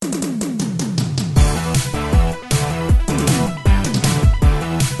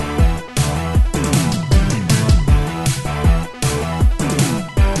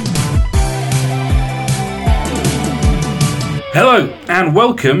Hello and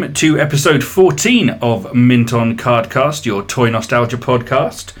welcome to episode 14 of Mint on Cardcast, your toy nostalgia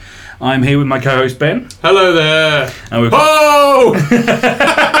podcast. I'm here with my co-host Ben. Hello there. And we've Oh!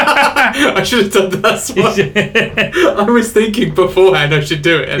 I should have done that one. I was thinking beforehand I should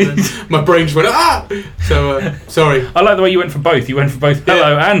do it, and then my brain just went So sorry. I like the way you went for both. You went for both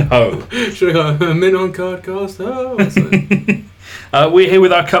hello and ho. Should have gone Mint on Cardcast. We're here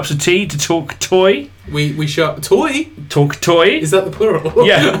with our cups of tea to talk toy. We shot toy. Talk toy. Is that the plural?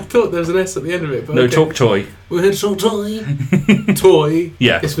 Yeah. I thought there was an S at the end of it. But No, okay. talk toy. We're here to talk toy. Toy.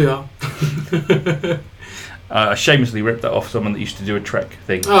 Yeah. Yes, we are. I shamelessly ripped that off someone that used to do a Trek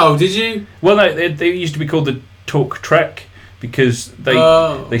thing. Oh, did you? Well, no, they used to be called the Talk Trek because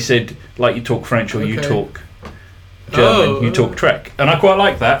they said, like you talk French or you Okay. talk German, you talk Trek. And I quite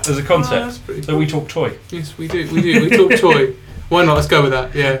like that as a that's concept. pretty So we talk toy. Yes, we do. We talk toy. Why not? Let's go with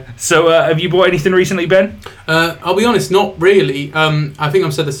that. Yeah. So have you bought anything recently, Ben? I'll be honest, not really. I think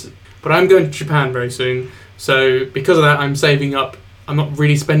I've said this, but I'm going to Japan very soon. So because of that, I'm saving up. I'm not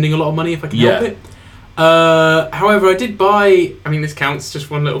really spending a lot of money if I can help it. However, I did buy. I mean, this counts. Just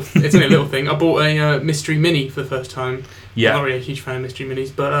one little. It's only a little thing. I bought a Mystery Mini for the first time. Yeah. I'm not really a huge fan of Mystery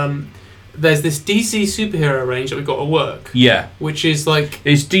Minis, but there's this DC superhero range that we got at work. Yeah. Which is like.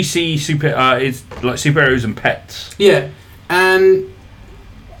 It's DC super. It's like superheroes and pets. Yeah, and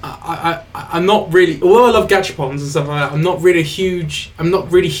I'm not really. Although I love gachapons and stuff like that, I'm not really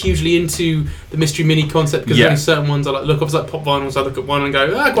hugely into the Mystery Mini concept because there's only certain ones I like. Look, obviously like pop vinyls, I look at one and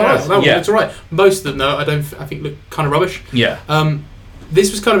go, quite like that one. It's alright. Most of them though, I think look kind of rubbish. Yeah.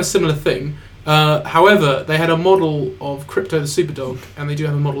 This was kind of a similar thing. However, they had a model of Crypto the Superdog, and they do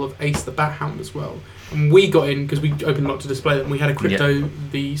have a model of Ace the Bat Hound as well. And we got in because we opened them up to display them. We had a Crypto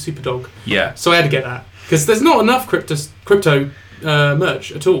the Superdog. Yeah. So I had to get that because there's not enough crypto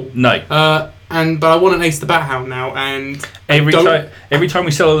merch at all. No. But I want an Ace the Bat Hound now, and Every time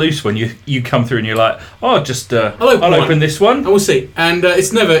we sell a loose one, you come through and you're like, oh, I'll open this one. and we'll see. And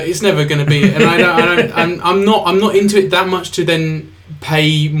it's never going to be it. And I'm not into it that much to then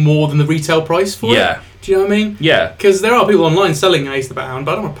pay more than the retail price for it. Do you know what I mean? Yeah. Because there are people online selling Ace the Bat Hound,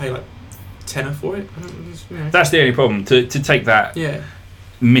 but I don't want to pay like £10 for it. That's the only problem. To take that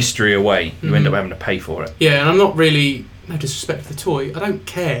mystery away, you end up having to pay for it. Yeah, and I'm not really. No disrespect to the toy, I don't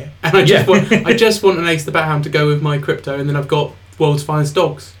care, and I just want an Ace the Bat Hound to go with my Crypto, and then I've got World's Finest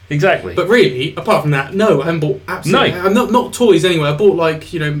Dogs. Exactly. But really, apart from that, no, I haven't bought absolutely. No. I'm not toys anyway. I bought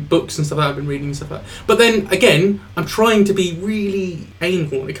books and stuff that I've been reading and stuff like that. But then again, I'm trying to be really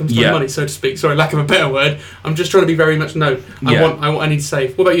anal when it comes to money, so to speak. Sorry, lack of a better word. I'm just trying to be very much I need to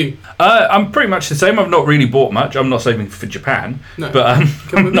save. What about you? I'm pretty much the same. I've not really bought much. I'm not saving for Japan. No. But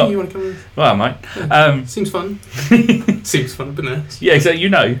come with me. You want to come with me? Well, I might. Yeah. Seems fun. Seems fun. I've been there. Yeah, exactly. You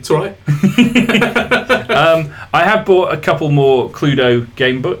know. It's alright. I have bought a couple more Cluedo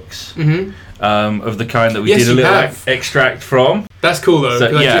game books. Mm-hmm. Of the kind that we did a little extract from. That's cool though.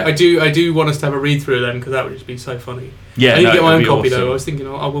 So, I do want us to have a read through them because that would just be so funny. Yeah, I need to get my own copy awesome. though. I was thinking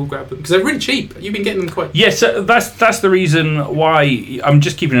I will grab them because they're really cheap. You've been getting them quite. Yeah, so that's the reason why I'm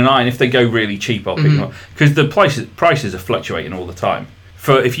just keeping an eye, and if they go really cheap, I'll pick them up because the prices are fluctuating all the time.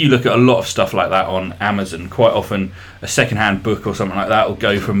 If you look at a lot of stuff like that on Amazon, quite often a second-hand book or something like that will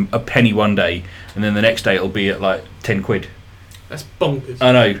go from a penny one day, and then the next day it'll be at like £10. That's bonkers.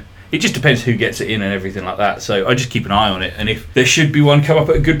 I know. It just depends who gets it in and everything like that. So I just keep an eye on it, and if there should be one come up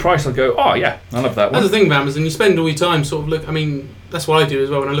at a good price, I'll go, oh yeah, I love that one. That's the thing with Amazon. You spend all your time sort of look. I mean, that's what I do as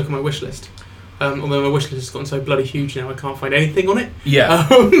well when I look at my wish list. Although my wish list has gotten so bloody huge now, I can't find anything on it. Yeah.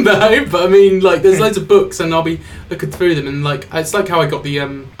 No, but I mean, like, there's loads of books, and I'll be looking through them, and like, it's like how I got the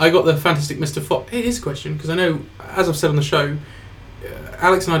Fantastic Mr. Fox. It is a question because I know, as I've said on the show,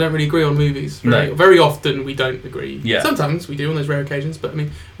 Alex and I don't really agree on movies. Very often we don't agree. Yeah. Sometimes we do on those rare occasions. But I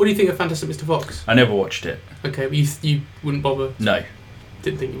mean, what do you think of Fantastic Mr. Fox? I never watched it. Okay, but you wouldn't bother. No.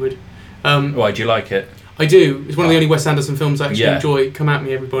 Didn't think you would. Why do you like it? I do. It's one of the only Wes Anderson films I actually enjoy. Come at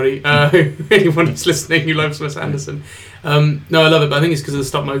me, everybody. Anyone who's listening who loves Wes Anderson. No, I love it, but I think it's because of the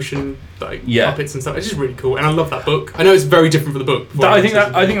stop motion puppets and stuff. It's just really cool, and I love that book. I know it's very different from the book. I think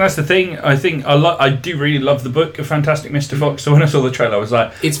that's the thing. I think I do really love the book of Fantastic Mr. Fox. So when I saw the trailer, I was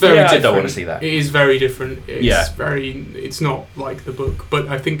like, it's very different. I don't want to see that. It is very different. It's not like the book, but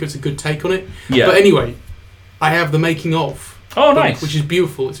I think it's a good take on it. Yeah. But anyway, I have the making of. Oh, nice. Which is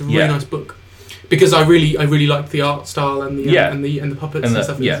beautiful. It's a really nice book. Because I really liked the art style and the and the puppets and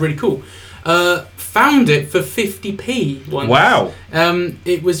stuff. It was really cool. Found it for 50p once. Wow.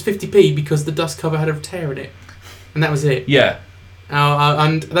 It was 50p because the dust cover had a tear in it, and that was it. Yeah.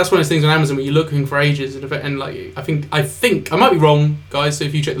 And that's one of those things on Amazon where you're looking for ages, and like I think I might be wrong, guys. So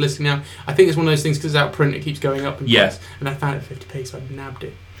if you check the listing now, I think it's one of those things because it's out of print, it keeps going up in price. And I found it at 50p, so I nabbed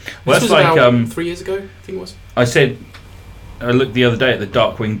it. Well, this that's was like about 3 years ago, I think it was. I looked the other day at the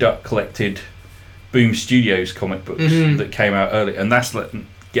Darkwing Duck collected Boom Studios comic books that came out early, and that's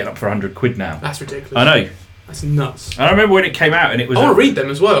getting up for £100 now. That's ridiculous. I know. That's nuts. And I remember when it came out, and it was. I want to read them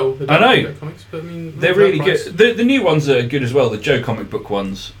as well. I know. Comics, but I mean, they're really good. The new ones are good as well. The Joe comic book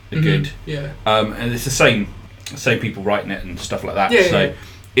ones are good. Yeah. And it's the same people writing it and stuff like that. Yeah, so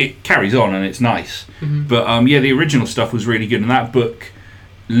it carries on and it's nice. But the original stuff was really good, and that book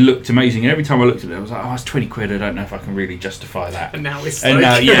looked amazing. And every time I looked at it, I was like, "Oh, it's £20. I don't know if I can really justify that." And now it's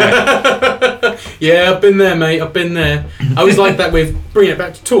now, yeah, I've been there, mate. I've been there. I was like that with bringing it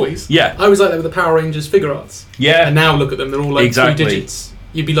back to toys. Yeah, I was like that with the Power Rangers figure arts. Yeah, and now look at them; they're all like 3 exactly. digits.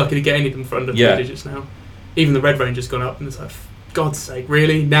 You'd be lucky to get any of them for under 3 digits now. Even the Red Ranger's gone up, and it's like, God's sake,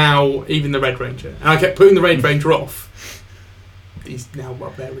 really? Now, even the Red Ranger, and I kept putting the Red Ranger off. He's now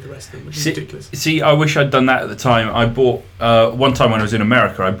up there with the rest of them, which is ridiculous. See, I wish I'd done that at the time. I bought one time when I was in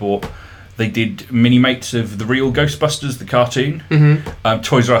America. They did mini mates of the real Ghostbusters, the cartoon.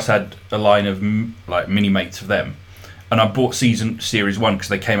 Toys R Us had a line of mini mates of them, and I bought series 1 because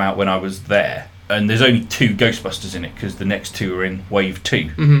they came out when I was there. And there's only 2 Ghostbusters in it because the next 2 are in Wave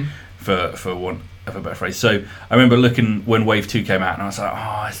 2, for want of a better phrase. So I remember looking when Wave 2 came out, and I was like,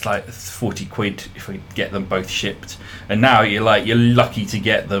 oh, it's like £40 if I get them both shipped. And now you're lucky to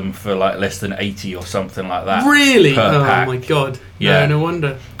get them for like less than 80 or something like that. Really? Per pack. My God. Yeah. No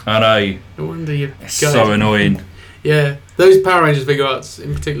wonder. I know. No wonder you're so annoying. Yeah, those Power Rangers figure arts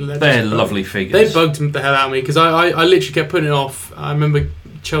in particular. They're lovely figures. They bugged the hell out of me because I literally kept putting it off. I remember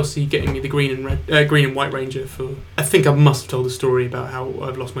Chelsea getting me the green and white Ranger for. I think I must have told the story about how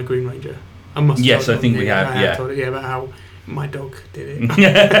I've lost my Green Ranger. I must. Have yes, I think we have. Yeah, told it, about how my dog did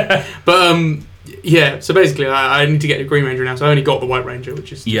it. But yeah. So basically, I need to get a Green Ranger now. So I only got the White Ranger,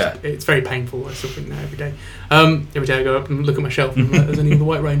 which is it's very painful. I still think that every day. Every day I go up and look at my shelf and there's only the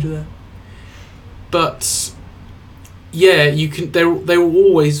White Ranger there. But yeah, you can. They were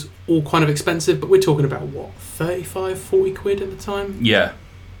always all kind of expensive, but we're talking about what, 35, 40 quid at the time. Yeah.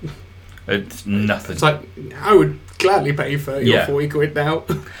 It's nothing. It's like, I would gladly pay 30 or 40 quid now.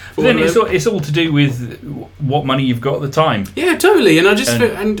 But then it's all to do with what money you've got at the time. Yeah, totally. And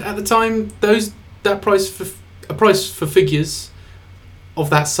and at the time, that price for figures of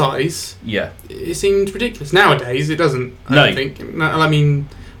that size, it seemed ridiculous. Nowadays, it doesn't. I don't think. I mean,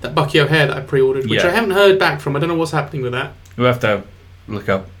 that Bucky O'Hare that I pre-ordered, which I haven't heard back from. I don't know what's happening with that. We'll have to look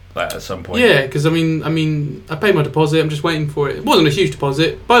up that at some point. Yeah, because I mean, I paid my deposit. I'm just waiting for it. It wasn't a huge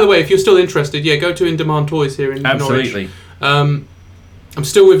deposit. By the way, if you're still interested, go to In Demand Toys here in Norwich. Absolutely. I'm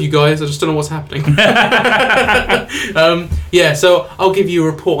still with you guys. I just don't know what's happening. So I'll give you a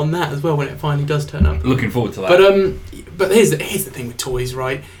report on that as well when it finally does turn up. Looking forward to that. But here's the thing with toys,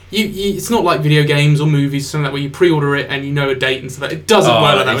 right? You it's not like video games or movies, something like that where you pre-order it and you know a date and stuff. It doesn't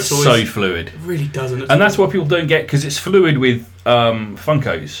work like that with toys. It's so fluid. It really doesn't. And that's what people don't get, because it's fluid with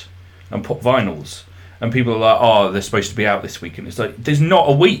Funkos and pop vinyls. And people are like, oh, they're supposed to be out this week. And it's like, there's not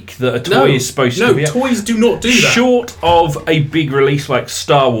a week that a toy is supposed to be out. No, toys do not do that. Short of a big release like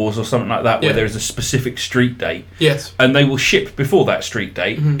Star Wars or something like that, where there's a specific street date. Yes. And they will ship before that street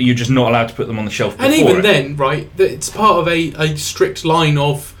date. You're just not allowed to put them on the shelf before. And even then, right, it's part of a strict line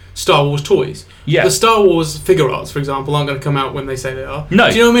of Star Wars toys. Yeah. The Star Wars figure arts, for example, aren't going to come out when they say they are. No.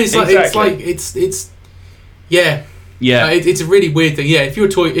 Do you know what I mean? Exactly. It's yeah. Yeah, it's a really weird thing. Yeah, if you're a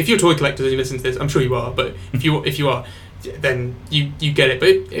toy collector and you listen to this, I'm sure you are. But if you are, then you get it. But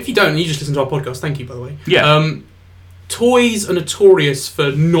if you don't, and you just listen to our podcast, thank you, by the way. Yeah. Toys are notorious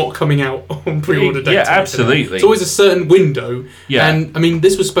for not coming out on pre-order dates. Yeah, absolutely. It's always a certain window. Yeah. And I mean,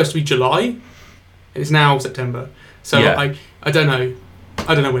 this was supposed to be July. It's now September. So I don't know.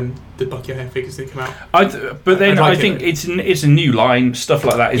 I don't know when the Bucky O'Hare figures did come out. I think it's a new line. Stuff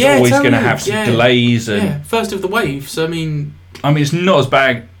like that is always going to have some delays. And first of the wave. So I mean, it's not as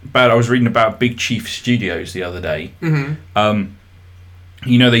bad. I was reading about Big Chief Studios the other day.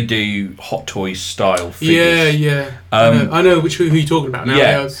 They do Hot Toys style figures. Yeah. I know who you're talking about now.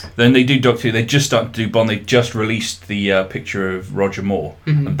 Yeah. Then they do Doctor Who. They just started to do Bond. They just released the picture of Roger Moore,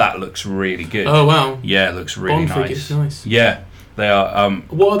 and that looks really good. Oh wow. Yeah, it looks really Bond figures, nice. Yeah. They are.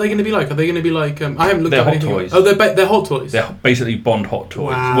 What are they going to be like? Are they going to be like? I haven't looked at anything. They're Hot Toys. Oh, they're Hot Toys. They're basically Bond Hot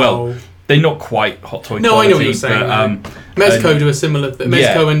Toys. Wow. Well, they're not quite Hot Toy. No, quality, I know what you're saying. Mezco do a similar.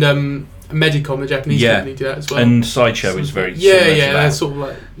 Mezco and Medicom, the Japanese company, do that as well. And Sideshow is very similar to that. They're sort of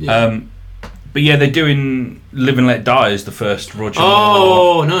like. But yeah, they're doing Live and Let Die as the first Roger Moore.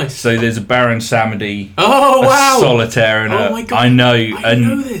 Oh, nice. So there's a Baron Samedi, Oh, wow. a Solitaire, and Oh my God. I know. I and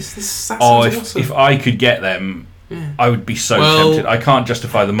know this. That sounds awesome. if I could get them, Yeah. I would be so Well- tempted. I can't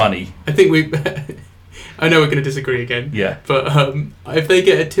justify the money. I think we. I know we're going to disagree again. Yeah. But if they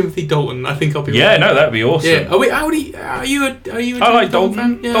get a Timothy Dalton, I think I'll be. Yeah, no, that'd be awesome. Yeah. Are you a I like Dalton.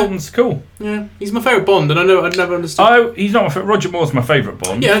 fan? Yeah. Dalton's cool. Yeah. He's my favourite Bond, and I know I'd never understood. He's not my favorite. Roger Moore's my favourite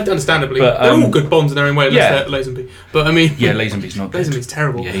Bond. Yeah, understandably. But, they're all good Bonds in their own way, unless they're Lazenby. But I mean. Yeah, Lazenby's not good. Lazenby's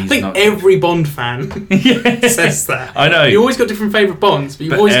terrible. Yeah, I think every Bond fan says that. I know. You always got different favourite Bonds, but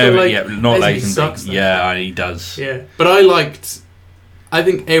you've always got like. Yeah, not Lazenby Lazenby. sucks, though. Yeah, he does. Yeah. But I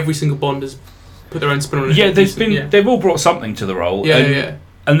think every single Bond has put their own spin on it. Yeah, they've all brought something to the role. Yeah.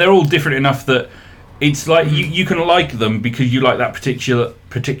 And they're all different enough that it's like you can like them because you like that particular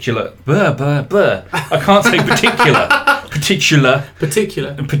I can't say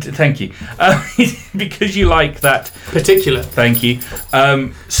particular. Thank you. Because you like that Particular. Thank you.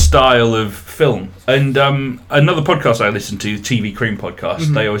 Style of film. And another podcast I listen to, TV Cream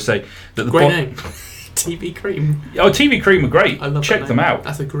podcast, they always say that the Great name. TV Cream. Oh, TV Cream are great. I love Check that them name. out.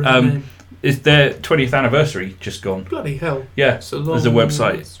 That's a great name. It's their 20th anniversary just gone. Bloody hell. Yeah, It's a there's a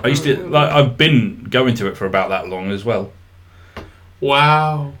website. I've been going to it for about that long as well.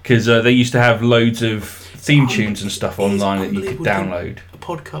 Wow. Because they used to have loads of theme tunes and stuff online that you could unbelievable. download. A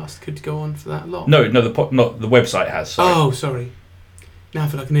podcast could go on for that long. No, not the website has. Sorry. Oh, sorry. Now I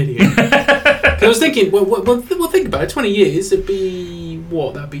feel like an idiot. Because I was thinking, well, think about it. 20 years, it'd be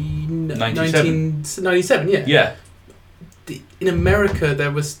what? That'd be 1997. Yeah. Yeah. In America, there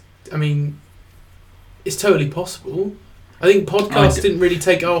was. I mean, it's totally possible. I think podcasts didn't really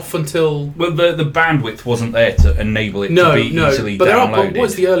take off until. Well, the bandwidth wasn't there to enable it to be easily but downloaded.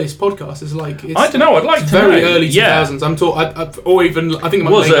 What's the earliest podcast? It's like I don't know. I'd like to very know. early 2000s. Yeah. I'm talking, or even I think it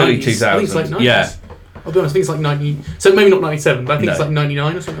It was late early 90s. 2000s. I think it's like 90s. Yeah. I'll be honest. I think it's like 90. So maybe not 97, but I think it's like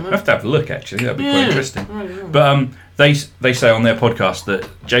 99 or something I like have to have a look. Actually, that'd be quite interesting. Right, yeah. But they say on their podcast that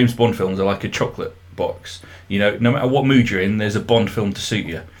James Bond films are like a chocolate box. You know, no matter what mood you're in, there's a Bond film to suit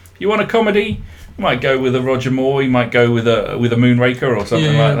you. If you want a comedy, you might go with a Roger Moore. You might go with a Moonraker or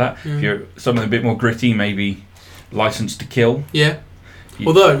something like that. Yeah. If you're something a bit more gritty, maybe License to Kill. Yeah.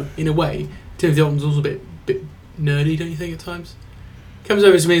 Although, in a way, Timothy Dalton's also a bit nerdy, don't you think, at times? Comes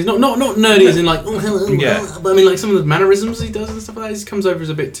over to me as not nerdy as in like but I mean like some of the mannerisms he does and stuff like that. He comes over as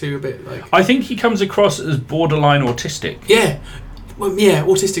a bit like. I think he comes across as borderline autistic. Yeah. Well, yeah,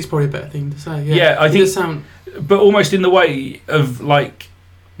 autistic's probably a better thing to say. Yeah, Yeah, I think. does sound. But almost in the way of like.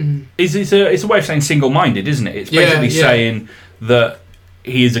 It's a way of saying single-minded, isn't it? It's basically saying that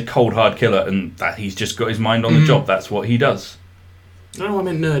he is a cold hard killer and that he's just got his mind on the job. That's what he does. I don't know why I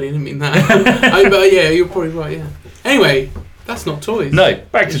meant nerdy. I didn't mean that. But yeah, you're probably right. Yeah. Anyway, that's not toys. No,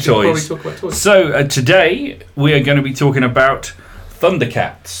 back to We should toys. Probably talk about toys. So today we are going to be talking about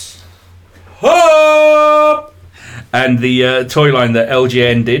Thundercats. Hop! And the toy line that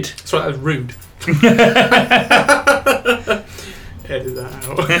LJN did. That's right. That was rude. Edit that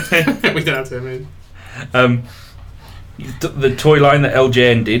out. We don't have to. I mean. The toy line that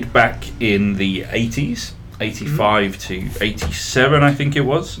LJN did back in the 80s, 85 to 87, I think it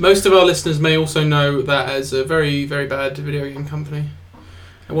was. Most of our listeners may also know that as a very, very bad video game company.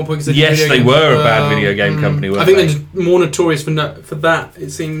 At one point, yes, they were a bad video game company. Weren't I think they? they're just more notorious for that,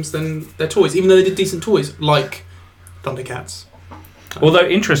 it seems, than their toys, even though they did decent toys, like Thundercats. Although,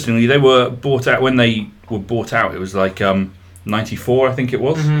 interestingly, they were bought out, when they were bought out, it was like 94, I think it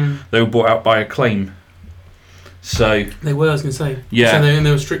was. They were bought out by Acclaim. So they were, I was going to say. Yeah. So they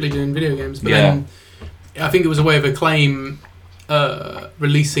were strictly doing video games. But then I think it was a way of Acclaim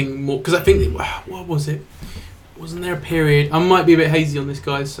releasing more. Because I think, what was it? Wasn't there a period? I might be a bit hazy on this,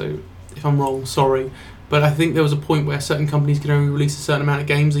 guys, so if I'm wrong, sorry. But I think there was a point where certain companies could only release a certain amount of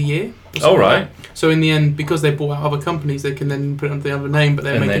games a year. Oh, right. So in the end, because they bought out other companies, they can then put it under the other name, but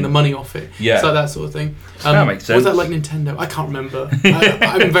they're making the money off it. Yeah. It's like that sort of thing. That makes sense. Was that like Nintendo? I can't remember.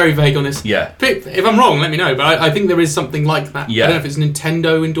 I'm very vague on this. Yeah. If I'm wrong, let me know. But I think there is something like that. Yeah. I don't know if it's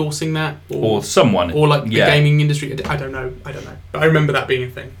Nintendo endorsing that. Or someone. Or like the gaming industry. I don't know. But I remember that being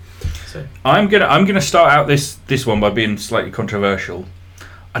a thing. So. I'm gonna start out this one by being slightly controversial.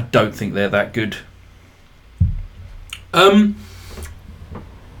 I don't think they're that good. I'm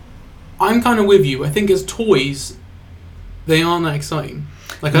kind of with you. I think as toys, they aren't that exciting.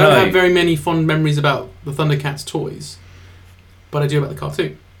 Like, I don't have very many fond memories about the Thundercats toys, but I do about the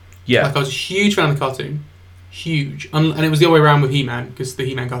cartoon. Yeah. Like, I was a huge fan of the cartoon. Huge. And it was the other way around with He-Man, because the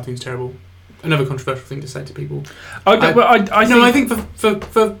He-Man cartoon's terrible. Another controversial thing to say to people. I think think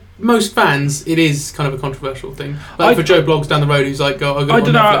for most fans, it is kind of a controversial thing. Like for Joe Bloggs down the road, who's like, "Oh, I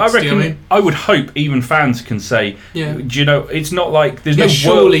don't know. Netflix, I reckon. Do you know what I mean? I would hope even fans can say, Yeah. Do you know? It's not like there's no.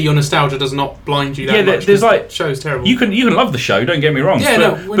 Surely your nostalgia does not blind you that much. There's like the show's terrible. You can love the show. Don't get me wrong.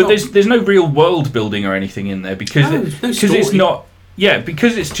 Yeah, but there's no real world building or anything in there because it's not. Yeah,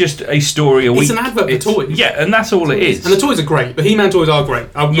 because it's just a story a week. It's an advert for toys. Yeah, and that's all it is. And the toys are great. The He-Man toys are great.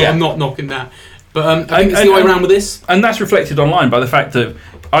 I'm not knocking that. But I think it's the way around with this. And that's reflected online by the fact that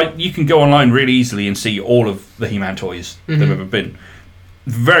you can go online really easily and see all of the He-Man toys that have ever been.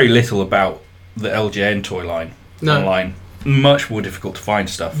 Very little about the LJN toy line online. Much more difficult to find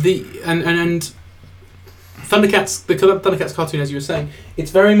stuff. And Thundercats, the Thundercats cartoon, as you were saying,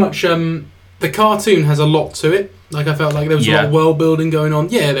 it's very much... the cartoon has a lot to it. Like, I felt like there was a lot of world building going on.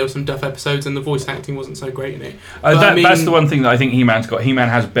 Yeah, there were some duff episodes and the voice acting wasn't so great in it. That's the one thing that I think He-Man's got. He-Man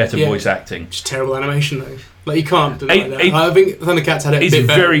has better voice acting. Just terrible animation, though. Like, you can't deny that. I think Thundercats had it a bit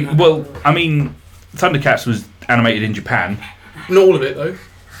better. Well, I mean, Thundercats was animated in Japan. Not all of it, though.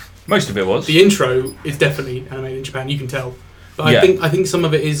 Most of it was. The intro is definitely animated in Japan, you can tell. But I think some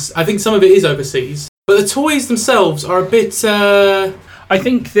of it is overseas. But the toys themselves are a bit I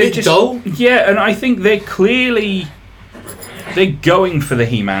think they're just dull. Yeah, and I think they're going for the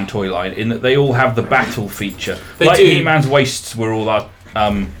He-Man toy line in that they all have the battle feature. They like do. He-Man's waists were all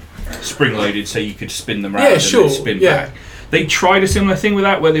spring-loaded, so you could spin them around and spin back. They tried a similar thing with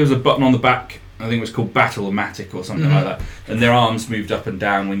that, where there was a button on the back. I think it was called Battle-O-Matic or something like that, and their arms moved up and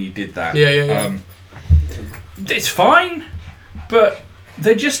down when you did that. Yeah. It's fine, but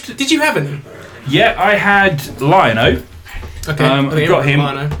they're just. Did you have any? Yeah, I had Lion-O. Okay, I got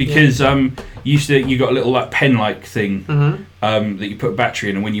him because you got a little like pen-like thing that you put a battery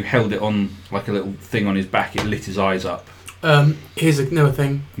in, and when you held it on like a little thing on his back, it lit his eyes up. Here's another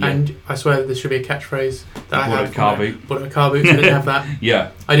thing, and I swear that this should be a catchphrase that I bought have. A car boot. Bought a car boot, so I didn't have that. Yeah.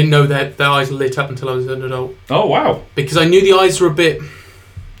 I didn't know that their eyes lit up until I was an adult. Oh wow! Because I knew the eyes were a bit.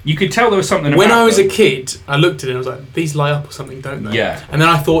 You could tell there was something. When I was a kid, I looked at it and I was like, "These light up or something, don't they?" Yeah. And then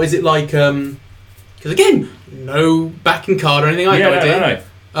I thought, is it like because again, no backing card or anything. I had no idea.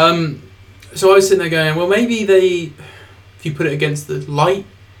 No. So I was sitting there going, well, maybe if you put it against the light,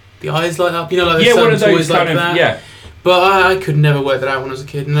 the eyes light up. You know, like one of those like kind of that. Yeah. But I could never work that out when I was a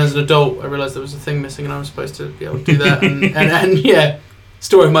kid, and as an adult, I realised there was a thing missing, and I was supposed to be able to do that. and yeah,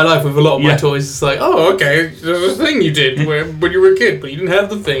 story of my life with a lot of my toys. It's like, oh, okay, there's a thing you did when you were a kid, but you didn't have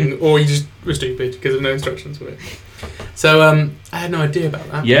the thing, or you just were stupid because of no instructions for it. So I had no idea about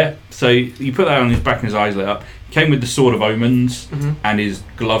that. Yeah, so you put that on his back and his eyes lit up. Came with the Sword of Omens and his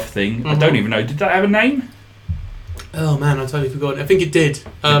glove thing. I don't even know. Did that have a name? Oh man, I totally forgot. I think it did.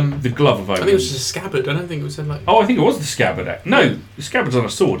 The glove of Omens. I think it was just a scabbard. I don't think it was like. Oh, I think it was the scabbard. No, the scabbard's on a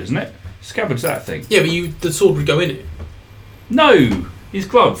sword, isn't it? Scabbard's that thing. Yeah, but the sword would go in it. No, his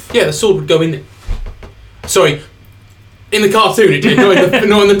glove. Yeah, the sword would go in it. Sorry. In the cartoon it did,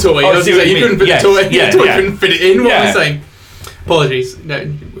 not in the toy. I was going to say, you couldn't fit the toy. The toy couldn't fit it in. What am I saying? Apologies.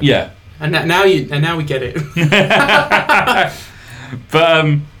 No. Yeah. And now we get it.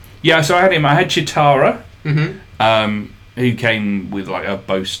 But yeah, so I had him. I had Chitara, who came with like a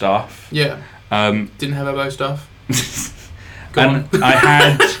bow staff. Yeah. Didn't have a bow staff. And I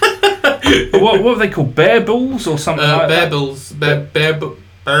had what were they called? Bear balls or something like bear that. Balls. Bear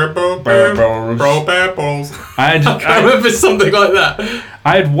balls. I can't remember something like that.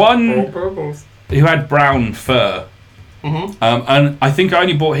 I had one who had brown fur. And I think I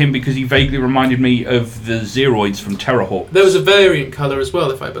only bought him because he vaguely reminded me of the Zeroids from Terrahawks. There was a variant colour as well,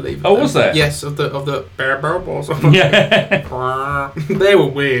 if I believe. Oh, was there? Yes, of the bear balls. Yeah. They were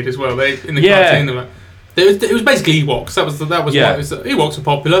weird as well. In the cartoon, they were. It was basically Ewoks. That was what it was. Ewoks are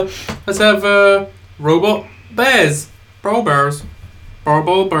popular. Let's have robot bears, Burl bears,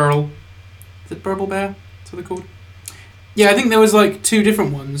 Burble Burl. Is it Burble Bear? That's what they're called. Yeah, I think there was like two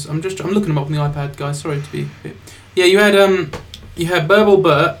different ones. I'm looking them up on the iPad, guys. Sorry to be. Yeah, you had Burble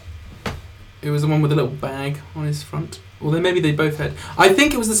Burt. It was the one with the little bag on his front. Or then maybe they both had. I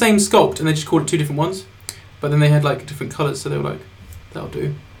think it was the same sculpt, and they just called it two different ones. But then they had like different colours, so they were like, that'll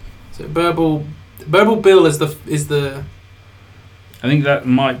do. So Burble Bill is the. I think that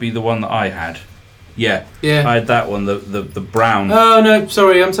might be the one that I had. Yeah. I had that one, the brown. Oh no,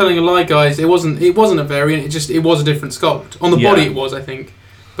 sorry, I'm telling a lie, guys. It wasn't a variant. It was a different sculpt. On the body, it was, I think.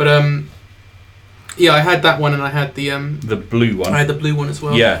 But yeah, I had that one, and I had the blue one. I had the blue one as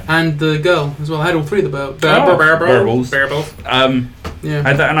well. Yeah. And the girl as well. I had all three of the Bearballs. Yeah. I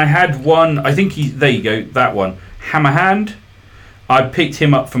had that, and I had one. I think there you go. That one, Hammerhand. I picked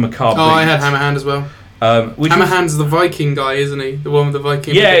him up from a car boot. Oh, I had Hammerhand as well. Hammerhand's the Viking guy, isn't he? The one with the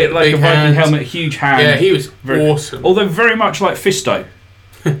Viking. Yeah, like a Viking helmet, huge hand. Yeah, he was awesome. Although very much like Fisto.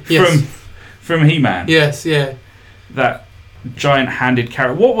 Yes. from He-Man. Yes, yeah. That giant-handed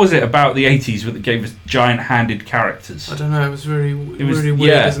character. What was it about the 80s that gave us giant-handed characters? I don't know. It was really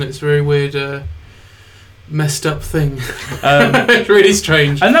weird, isn't it? It's a very weird, messed up thing. It's really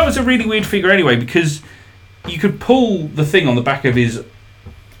strange. And that was a really weird figure anyway, because you could pull the thing on the back of his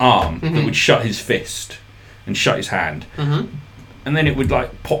arm that would shut his fist and shut his hand. And then it would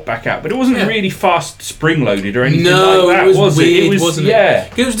like pop back out, but it wasn't really fast spring-loaded or anything like that. It was weird, wasn't it? Yeah,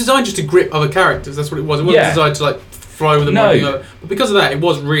 because it was designed just to grip other characters. That's what it was. It wasn't designed to like fly with them. No. But because of that, it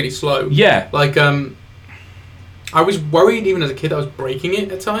was really slow. Yeah, like I was worried even as a kid that I was breaking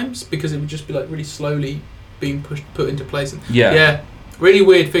it at times because it would just be like really slowly being put into place. And, really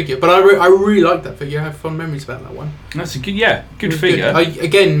weird figure. But I really liked that figure. I have fond memories about that one. That's a good figure.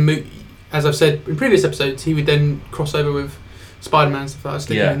 Again, as I've said in previous episodes, he would then cross over with Spider-Man and stuff. I was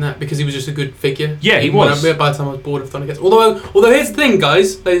thinking in that because he was just a good figure. Yeah, he was. By the time I was bored of Thundercats. Although here's the thing,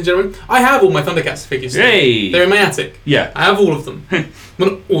 guys, ladies and gentlemen, I have all my Thundercats figures. Hey, they're in my attic. Yeah, I have all of them. Well,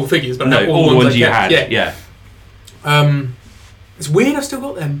 not all the figures, but I have all the ones you had. Yeah. It's weird. I've still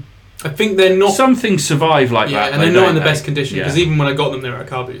got them. I think they're not. Some things survive like that, and they're not in the best condition because even when I got them, they were at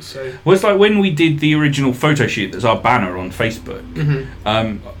car boots. So. Well, it's like when we did the original photo shoot. There's our banner on Facebook.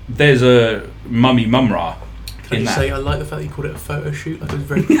 There's a Mummy Mumra. Can I say I like the fact that you called it a photo shoot? Like it was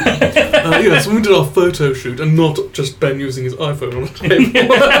very. Yes, when we did our photo shoot, and not just Ben using his iPhone on the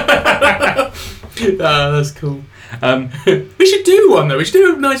table. That's cool. We should do one though. We should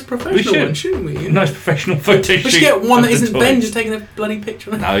do a nice professional one, shouldn't we? Nice professional photo shoot. We should get one that isn't Ben just taking a bloody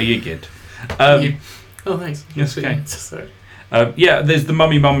picture. No, you're good. Oh, thanks. Yes, okay. Sorry. There's the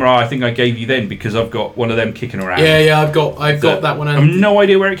Mummy Mumra I think I gave you then because I've got one of them kicking around. Yeah, I've got that one. I have no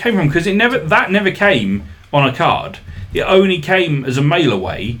idea where it came from because that never came on a card. It only came as a mail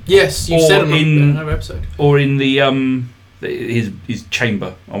away. Yes, you said on another episode. Or in the his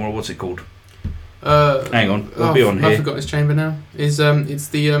chamber. What's it called? Hang on, it'll be on here. I forgot his chamber now. It's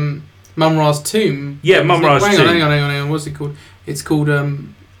the Mumra's tomb. Yeah, Mumra's tomb. Hang on. What's it called? It's called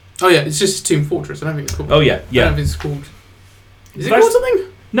it's just Tomb Fortress. I don't think it's called. Oh yeah. I don't know if it's called. Is it called something?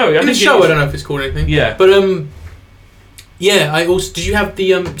 No, in the show I don't know if it's called anything. Yeah. But I also did you have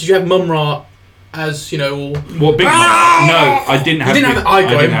Mumra as all what big? No, I didn't have. You didn't have. I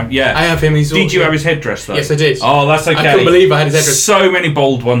got him. I have him. Did you have his headdress though? Yes, I did. Oh, that's okay. I couldn't believe I had his headdress. So many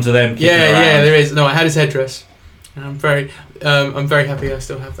bold ones of them. Yeah, there is. No, I had his headdress, and I'm very happy I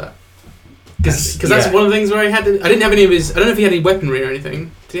still have that. Because that's one of the things where I didn't have any of his. I don't know if he had any weaponry or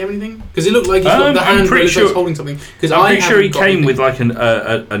anything. Did he have anything? Because it looked like he's got the hand where he was holding something. Because I'm pretty sure he came with like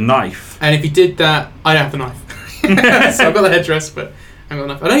a knife. And if he did that, I don't have the knife. So I've got the headdress, but I haven't got the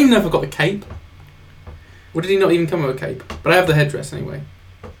knife. I don't even know if I've got the cape. Or did he not even come with a cape? But I have the headdress anyway.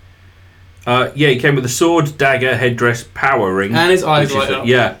 He came with a sword, dagger, headdress, power ring. And his eyes light up.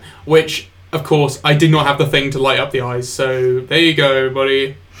 Yeah. Which, of course, I did not have the thing to light up the eyes. So, there you go,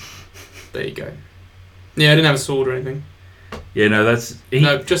 buddy. There you go. Yeah, I didn't have a sword or anything. Yeah, no, just the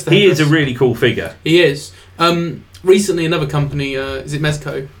headdress. He is a really cool figure. He is. Recently, another company, is it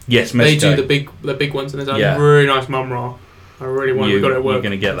Mezco? Yes, Mezco. They do the big ones, and there's a really nice Mumra. I really want. We've got it at work. You're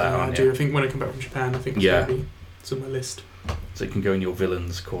going to get that, aren't you? I think when I come back from Japan, I think it's on my list. So it can go in your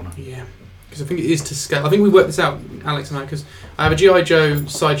villains corner. Yeah, because I think it is to scale. I think we worked this out, Alex and I, because I have a G.I. Joe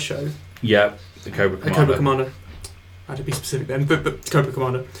sideshow. Yeah, the Cobra Commander. Cobra Commander. I had to be specific then, but Cobra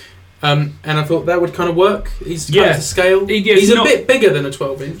Commander. And I thought that would kind of work. He's kind of to scale. He's a bit bigger than a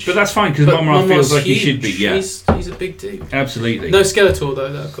 12-inch. But that's fine, because Mumra feels like he should be, yeah. He's a big dude. Absolutely. No Skeletor, though,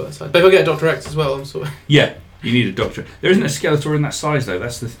 of course. But if I get a Dr. X as well, I'm sort of... Yeah, you need a Doctor. There isn't a Skeletor in that size, though.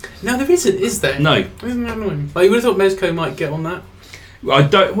 That's the... No, there isn't, is there? No. Isn't that annoying? Like, you would have thought Mezco might get on that. I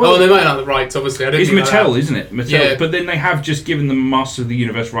don't... Well, they might not have the rights, obviously. It's Mattel, isn't it? Mattel. Yeah. But then they have just given the Master of the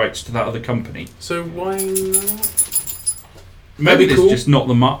Universe rights to that other company. So why not? Maybe there's just not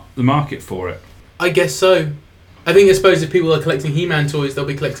the market for it. I guess so. I suppose if people are collecting He-Man toys, they'll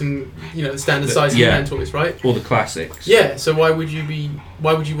be collecting, the standard size He-Man toys, right? Or the classics. Yeah. So why would you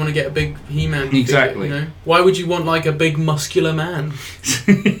want to get a big He-Man? Exactly. Figure, Why would you want like a big muscular man?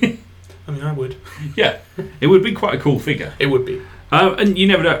 I mean, I would. Yeah, it would be quite a cool figure. It would be. And you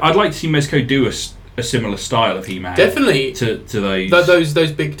never know. I'd like to see Mezco do a similar style of He-Man. Definitely. To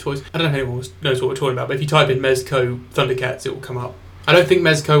those big toys. I don't know if anyone knows what we're talking about, but if you type in Mezco Thundercats, it will come up. I don't think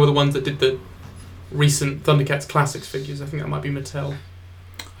Mezco were the ones that did the recent Thundercats Classics figures. I think that might be Mattel.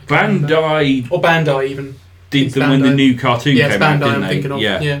 Bandai or Bandai even did them when the new cartoon came out, didn't I'm they? thinking of.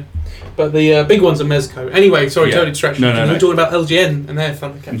 Yeah. But the big ones are Mezco. Anyway, sorry, Yeah. totally distracted. No. We're talking about LGN and their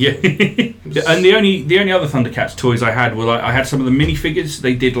Thundercats. Yeah, and the only other Thundercats toys I had were like I had some of the minifigures.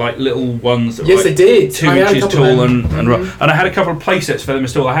 They did like little ones. That were, Yes, like, they did. 2 I had a inches couple of tall them. and I had a couple of play sets for them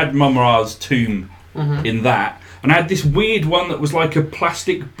as well. I had Mum-Ra's tomb in that, and I had this weird one that was like a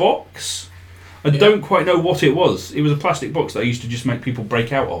plastic box. I don't quite know what it was. It was a plastic box that I used to just make people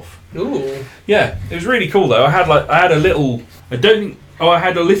break out of. Ooh. Yeah, it was really cool though. I had a little. I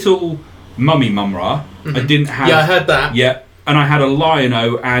had a little Mum-Ra. I didn't have. Yeah, I had that. Yeah, and I had a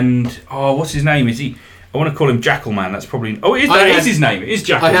Lion-O and what's his name? Is he? I want to call him Jackalman. That's probably. Oh, it is his name. It is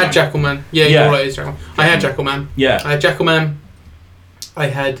Jackalman. I had Jackalman. Yeah, Yeah. you're right, it's Jackalman. I had Jackalman. Yeah. I had Jackalman. I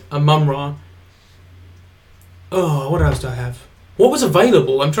had a Mum-Ra. Oh, what else do I have? What was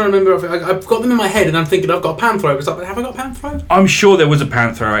available? I'm trying to remember. I've got them in my head, and I'm thinking I've got a Panthro. It's like, have I got a Panthro? I'm sure there was a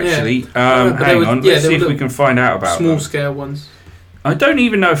Panthro actually. But there Hang was- on. yeah, Let's there see if were we can find out about Small them. scale ones. I don't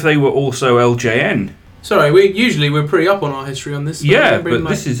even know if they were also LJN. Sorry, we're pretty up on our history on this. So Yeah, I'm bringing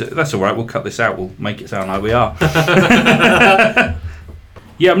but that's all right. We'll cut this out. We'll make it sound like we are.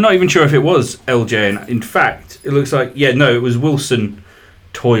 Yeah, I'm not even sure if it was LJN. In fact, it looks like it was Wilson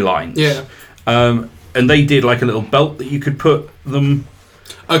Toy Lines. Yeah. And they did like a little belt that you could put them.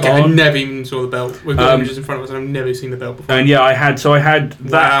 Okay, I on. never even saw the belt. We've got images in front of us, and I've never seen the belt before. And I had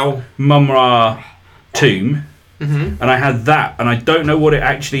that Wow. Mum-Ra tomb, Mm-hmm. and I had that, and I don't know what it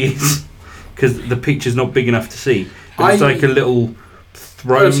actually is because the picture's not big enough to see. But it's like a little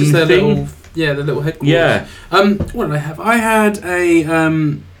throne It's just their thing. the little headquarters. Yeah. What did I have? I had a.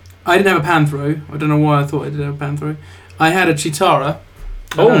 I didn't have a Panthro. I don't know why I thought I did have a Panthro. I had a Chitara.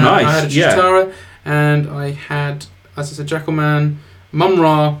 Oh, nice. I had a Chitara, and I had, as I said, Jackalman,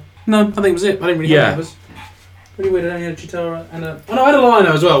 Mum-Ra. No, I think it was it. I didn't really have others. Pretty weird. I only had a Chitara and a. Oh no, I had a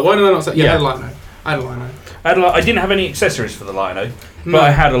Lion-O as well. Why did I not say? Yeah, I had a Lion-O. I didn't have any accessories for the Lion-O, No. but I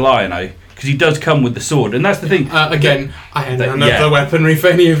had a Lion-O because he does come with the sword, and that's the thing. Again, I had none of yeah. the weaponry for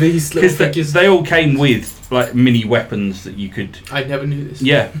any of these little Because figures. they all came with like mini weapons that you could. I never knew this.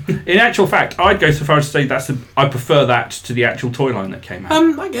 Yeah. In actual fact, I'd go so far as to say I prefer that to the actual toy line that came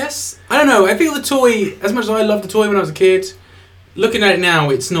out. I guess. I don't know. I feel the toy, as much as I loved the toy when I was a kid, looking at it now,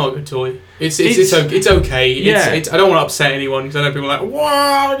 it's not a good toy. It's okay. Yeah. I don't want to upset anyone because I know people are like,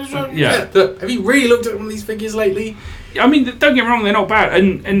 wow. Yeah. But have you really looked at one of these figures lately? I mean, don't get me wrong, they're not bad,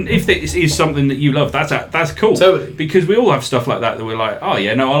 and if this is something that you love, that's cool. Totally. Because we all have stuff like that we're like, oh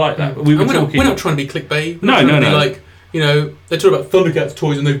yeah, no, I like that. But we were And talking. we're not trying to be clickbait. We're No, not trying to be no. like, they talk about Thundercats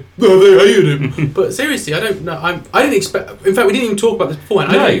toys and they hated him. But seriously, I don't know. I didn't expect. In fact, we didn't even talk about this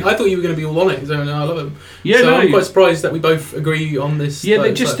beforehand. No. I thought you were going to be all on it. So, no, I love them. Yeah, so no. I'm quite surprised that we both agree on this. Yeah,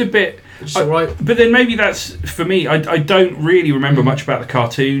 they're just a bit. It's alright. But then maybe that's for me. I don't really remember much about the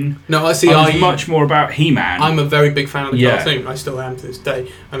cartoon. No, I see. I was much more about He-Man. I'm a very big fan of the Yeah. cartoon. I still am to this day.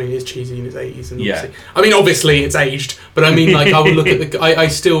 I mean, it's cheesy in its 80s, and Yeah. obviously it's aged. But I mean, like, I would look at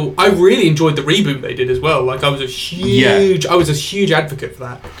I really enjoyed the reboot they did as well. Like, I was a huge advocate for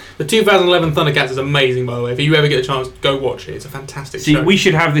that. The 2011 Thundercats is amazing, by the way. If you ever get a chance, go watch it. It's a fantastic show. we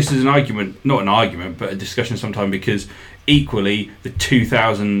should have this as an argument, not an argument, but a discussion sometime, because equally the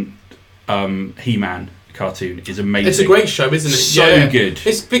 2000 He-Man cartoon is amazing. It's a great show, isn't it? So good.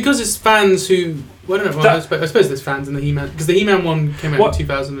 It's because it's fans who. Well, I don't know. Well, I suppose there's fans in the He-Man, because the He-Man one came out in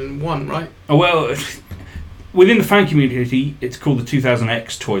 2001, right? Oh, well, within the fan community, it's called the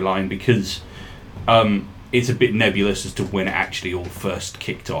 2000X toy line because it's a bit nebulous as to when it actually all first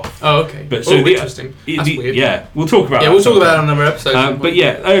kicked off. Oh, okay. But so interesting. That's weird. Yeah, we'll talk about. Yeah, that we'll talk about sometime. it on another episode. But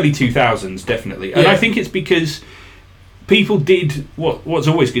yeah, early 2000s definitely, and Yeah. I think it's because people did what's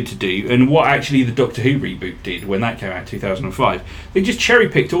always good to do, and what actually the Doctor Who reboot did when that came out in 2005. They just cherry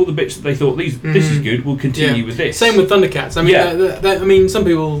picked all the bits that they thought this is good. We'll continue with this. Same with Thundercats. I mean, Yeah. I mean, some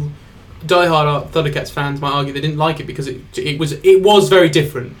people, diehard Thundercats fans, might argue they didn't like it because it was very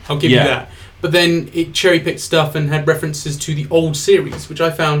different. I'll give you that. But then it cherry picked stuff and had references to the old series, which I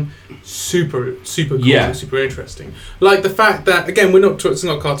found super cool and super interesting. Like the fact that, again, it's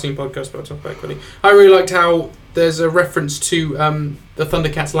not a cartoon podcast, but I'll talk about it quickly. I really liked how there's a reference to the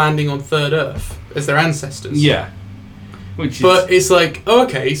Thundercats landing on Third Earth as their ancestors. Yeah. But it's like, oh,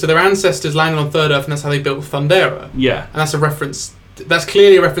 okay, so their ancestors landed on Third Earth and that's how they built Thundera. Yeah. And that's a reference. That's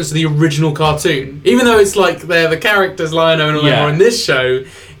clearly a reference to the original cartoon. Even though it's like they're the characters, Lion-O and all them are in this show,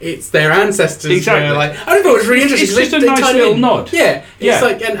 it's their ancestors. Exactly. Like, I thought it was really interesting. It's just a nice little nod. Yeah. Yeah. It's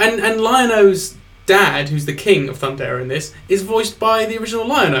like, and Lion-O's dad, who's the king of Thundera in this, is voiced by the original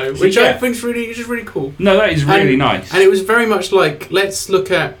Lion-O, which I think is really cool. No, that is really nice. And it was very much like, let's look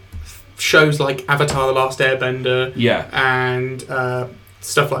at shows like Avatar: The Last Airbender. Yeah. And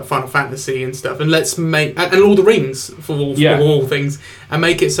stuff like Final Fantasy and stuff, and let's make and Lord of the Rings for all things, and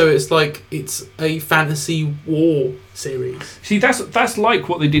make it so it's like it's a fantasy war series. See, that's like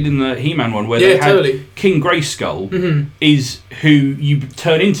what they did in the He-Man one, where they had King Grayskull is who you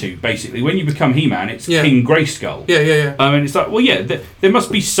turn into basically when you become He-Man. It's King Grayskull. Yeah. And it's like, well, there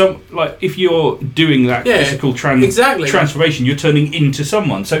must be some, like, if you're doing that physical transformation, you're turning into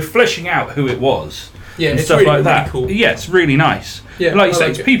someone. So fleshing out who it was. Yeah, and it's stuff really, like that. Really cool. Yeah, it's really nice. Yeah, like you say,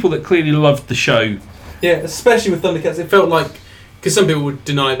 it's people that clearly loved the show. Yeah, especially with Thundercats, it felt like, because some people would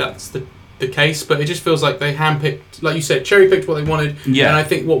deny that's the case, but it just feels like they handpicked, like you said, cherry-picked what they wanted. Yeah. And I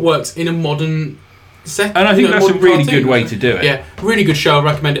think what works in a modern set. And I think that's a really good way to do it. Yeah, really good show. I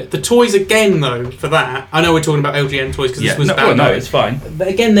recommend it. The toys again, though, for that. I know we're talking about LGN toys because this was no, it's fine. But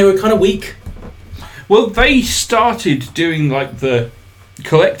again, they were kind of weak. Well, they started doing like the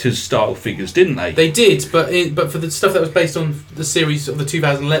collector's style figures, didn't they? They did, but for the stuff that was based on the series of the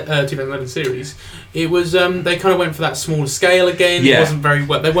 2011 series, it was they kind of went for that smaller scale again. Yeah. It wasn't very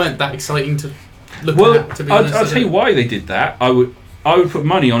well. They weren't that exciting to look at. To be honest, I'll tell you why they did that. I would put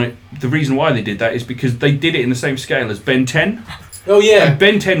money on it. The reason why they did that is because they did it in the same scale as Ben 10. Oh yeah, and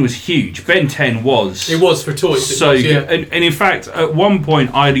Ben 10 was huge. Ben 10 was. It was for toys. So good. And in fact, at one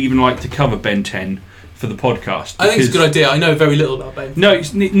point, I'd even like to cover Ben 10. For the podcast. I think it's a good idea. I know very little about Ben. No,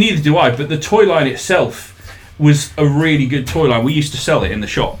 neither do I, but the toy line itself was a really good toy line. We used to sell it in the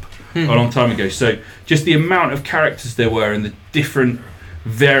shop a long time ago. So just the amount of characters there were and the different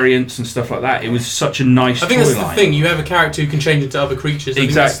variants and stuff like that, it was such a nice toy line. I think that's the thing. You have a character who can change into other creatures.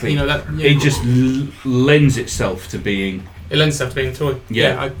 Exactly. It just lends itself to being... It lends itself to being a toy.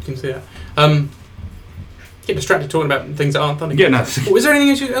 Yeah, I can see that. Get distracted talking about things that aren't Thundercats. Yeah, no. Was there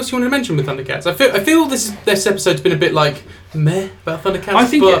anything else you wanted to mention with Thundercats? I feel this episode's been a bit like meh about Thundercats. I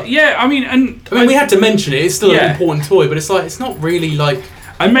think, I mean, we had to mention it. It's still an important toy, but it's like it's not really like.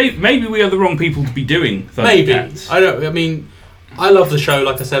 And maybe we are the wrong people to be doing Thundercats. Maybe I don't. I mean, I love the show.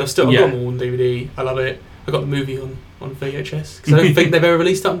 Like I said, I've got them all on DVD. I love it. I got the movie on VHS because I don't think they've ever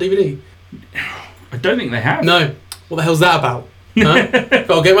released it on DVD. I don't think they have. No. What the hell's that about? Huh?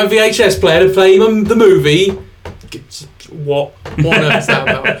 I'll get my VHS player to play the movie. What on earth is that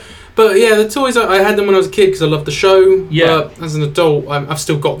about? But yeah, the toys, I had them when I was a kid because I loved the show. Yeah. But as an adult, I've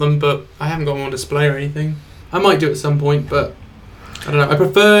still got them, but I haven't got them on display or anything. I might do it at some point, but I don't know. I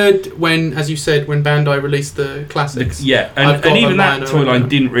preferred when, as you said, when Bandai released the classics. And even that toy line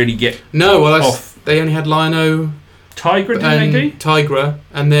didn't really get off. They only had Lino. Tigra, didn't they do? Tigra,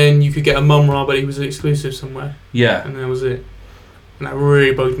 and then you could get a Mumra, but he was exclusive somewhere. Yeah. And that was it. And that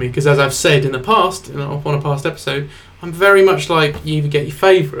really bugged me, because as I've said in the past, on a past episode, I'm very much like, you either get your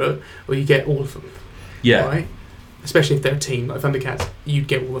favourite, or you get all of them. Yeah. Right? Especially if they're a team, like Thundercats, you'd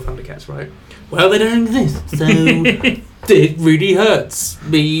get all the Thundercats, right? Well, they don't exist, so it really hurts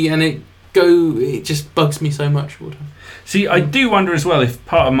me, and it just bugs me so much all the time. See, I do wonder as well if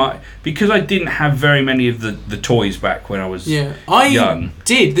part of because I didn't have very many of the toys back when I was young. I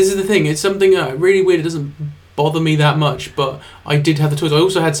did. This is the thing. It's something really weird. It doesn't bother me that much, but I did have the toys. I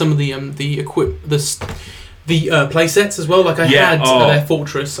also had some of the play sets as well. Like I had their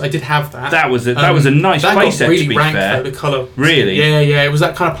Fortress. I did have that. That was a nice play set. Really to be ranked fair. Though, the colour. Really? Yeah. It was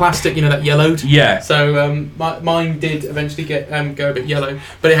that kind of plastic, that yellowed. Yeah. So mine did eventually go a bit yellow,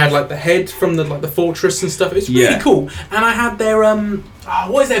 but it had like the head from the Fortress and stuff. It's really cool. And I had their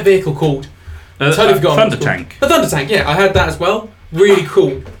what is their vehicle called? Totally forgotten. Thunder Tank. The Thunder Tank. Yeah, I had that as well. Really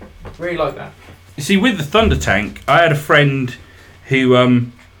cool. Really like that. You see, with the Thunder Tank, I had a friend who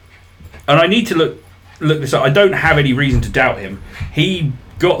and I need to look this up. I don't have any reason to doubt him. He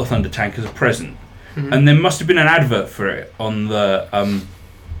got the Thunder Tank as a present, and there must have been an advert for it on the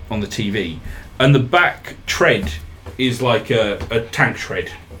TV, and the back tread is like a tank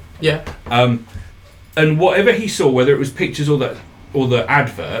tread. Yeah. And whatever he saw, whether it was pictures or the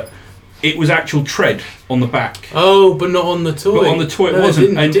advert, it was actual tread on the back. Oh, but not on the toy. But on the toy it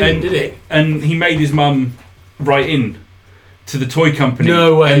wasn't. Did it? And he made his mum write in to the toy company.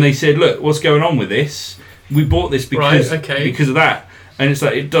 No way. And they said, look, what's going on with this? We bought this because of that. And it's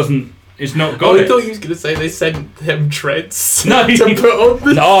like, it's not got it. I thought you was going to say they sent them treads no, to put on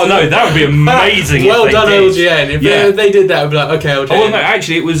the... Oh, no, that would be amazing. Well done, LGN. If they did that, I would be like, okay, LGN. Oh, well, no,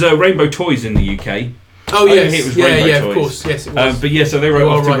 actually, it was Rainbow Toys in the UK. Oh, yes. It was Rainbow Toys. Of course. Yes, it was. But so they wrote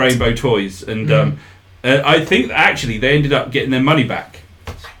off to Rainbow Toys. And I think, actually, they ended up getting their money back.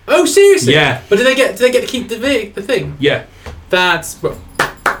 Oh, seriously? Yeah. But did they get to keep the thing? Yeah. That's... Well,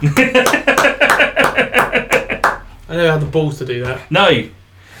 I don't have the balls to do that. No.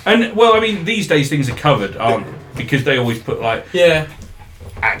 And, well, I mean, these days things are covered, aren't they? Because they always put, like... Yeah.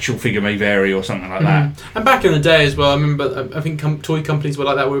 actual figure may vary or something like that. And back in the day as well, I remember, I think toy companies were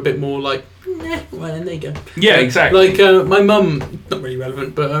like that, were a bit more like, well, then there you go. Yeah, exactly. Like, my mum, not really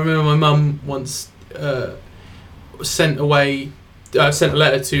relevant, but I remember my mum once sent a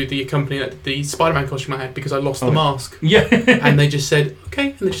letter to the company that the Spider-Man costume I had because I lost the mask. Yeah. And they just said,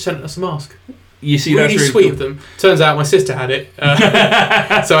 okay, and they just sent us a mask. You see, really, that's really sweet cool. of them. Turns out my sister had it,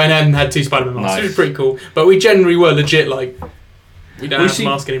 so I then had 2 Spider-Man masks. Nice. It was pretty cool. But we generally were legit like, we don't have a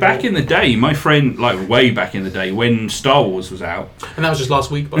mask anymore. Back in the day, my friend, like way back in the day, when Star Wars was out, and that was just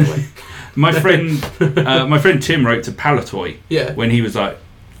last week, by the way. my friend Tim wrote to Palatoy when he was like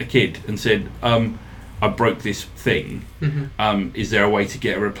a kid and said, I broke this thing. Is there a way to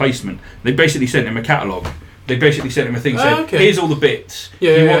get a replacement? They basically sent him a catalogue. They basically sent him a thing saying, here's all the bits.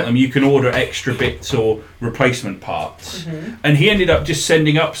 If you want them, you can order extra bits or replacement parts. And he ended up just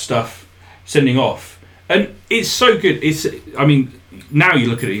sending off. And it's so good. It's, I mean, now you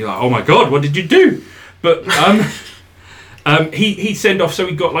look at it, you're like, oh my God, what did you do? But he'd send off, so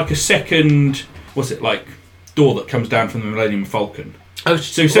he got like a second, door that comes down from the Millennium Falcon. Oh,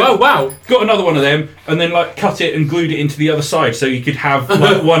 so wow! Got another one of them, and then like cut it and glued it into the other side, so you could have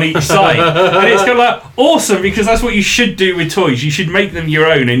like one each side. And it's kind of like awesome, because that's what you should do with toys. You should make them your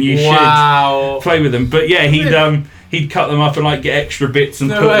own, and you should play with them. But yeah, he'd cut them up and like get extra bits and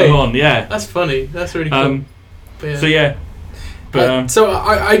put them on. Yeah, that's funny. That's really cool. So yeah, but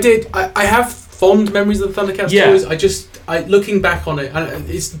I have fond memories of the Thundercats toys. Looking back on it, and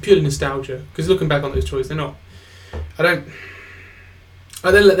it's purely nostalgia, because looking back on those toys, they're not.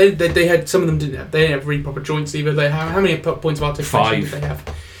 They had, some of them didn't have really proper joints either. They have, how many points of articulation did they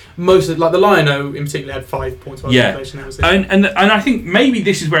have? Most of, like the Lion-O in particular, had 5 points of articulation. That was it. And I think maybe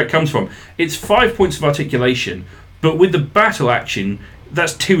this is where it comes from. It's 5 points of articulation, but with the battle action,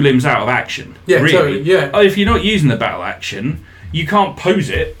 that's 2 limbs out of action. Yeah, really. totally. Yeah. If you're not using the battle action, you can't pose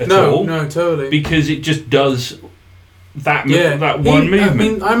it at all. No, totally. Because it just does that one movement. I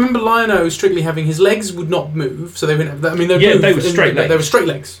mean, I remember Lion-O strictly having, his legs would not move, so they wouldn't have. I mean, they were straight legs. They were straight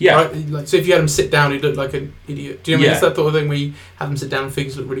legs. Yeah. Right? Like, so if you had him sit down, he'd look like an idiot. Do you know what I mean? It's that sort of thing where you have them sit down and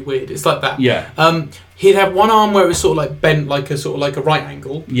figures look really weird. It's like that. Yeah. He'd have one arm where it was sort of like bent, like a right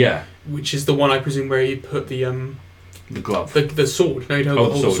angle. Yeah. Which is the one I presume where he'd put the glove, the sword. No, he'd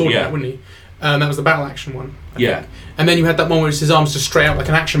hold the sword out, wouldn't he? That was the battle action one. I think. And then you had that one where his arms just straight out like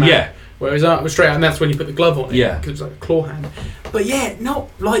an action man. Yeah. Where his arm was straight out, and that's when you put the glove on it. Yeah. Because it was like a claw hand. But yeah, not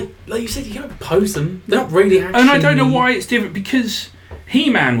like you said, you can't pose them. They're not really actually. And I don't know why it's different, because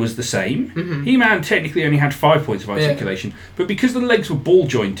He-Man was the same. He-Man technically only had 5 points of articulation, but because the legs were ball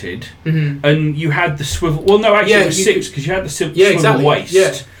jointed and you had the swivel. Well, no, actually it was 6 because you had the swivel waist.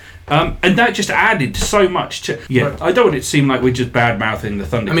 Yeah. And that just added so much to. Yeah, right. I don't want it to seem like we're just bad mouthing the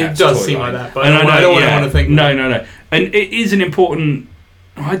Thundercats. I mean, it does seem like that, but I don't want to think. No. And it is an important.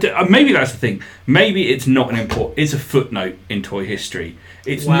 Maybe that's the thing. Maybe it's not an important. It's a footnote in toy history.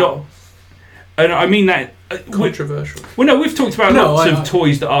 It's not. And I mean that. Controversial. Well, no, we've talked about lots of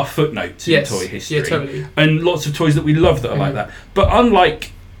toys that are footnotes in toy history. Yeah, totally. And lots of toys that we love that are like that. But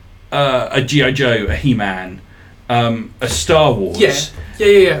unlike a G.I. Joe, a He-Man, a Star Wars.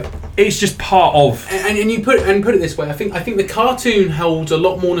 Yeah. It's just part of. And you put it this way. I think the cartoon holds a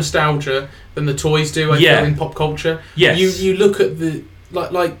lot more nostalgia than the toys do. I feel in pop culture. Yes. You look at the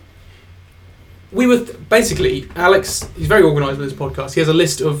like. We were basically, Alex, he's very organised with his podcast. He has a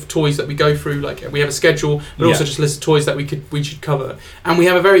list of toys that we go through. Like, we have a schedule, but also just a list of toys that we should cover. And we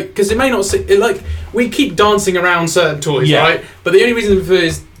have a very, because it may not like we keep dancing around certain toys, right? But the only reason for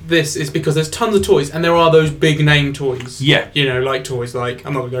this is because there's tons of toys, and there are those big name toys. Yeah, you know, like toys like,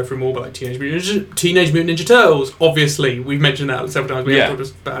 I'm not gonna go through them all, but like Teenage Mutant Ninja Turtles. Obviously, we've mentioned that several times. We have talked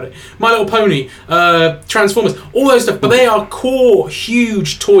about it. My Little Pony, Transformers, all those stuff. But they are core,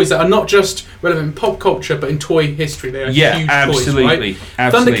 huge toys that are not just relevant in pop culture, but in toy history. They are huge toys, right?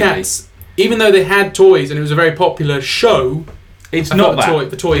 Absolutely. Thundercats, even though they had toys and it was a very popular show, it's not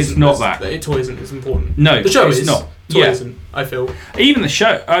that. The toy isn't. Not that. The toy isn't as important. No, the show is not. Toy isn't, I feel. Even the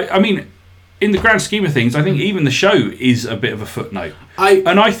show, I mean, in the grand scheme of things, I think even the show is a bit of a footnote.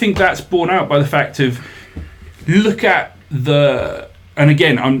 And I think that's borne out by the fact of, look at the, and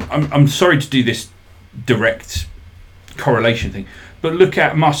again, I'm sorry to do this direct correlation thing, but look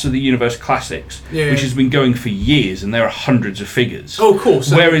at Master of the Universe Classics, which has been going for years, and there are hundreds of figures. Oh, of course.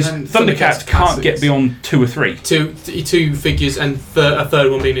 Whereas Thundercats can't get beyond 2 or 3. Two figures, and a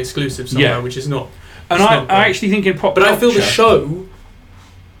third one being exclusive somewhere, which is not. And I actually think in pop culture... But I feel the show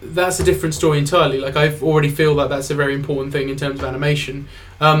that's a different story entirely. Like, I already feel like that's a very important thing in terms of animation.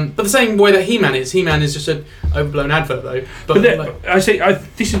 But the same way that He-Man is just an overblown advert, though. But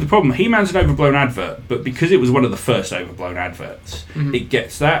this is the problem. He-Man's an overblown advert, but because it was one of the first overblown adverts, it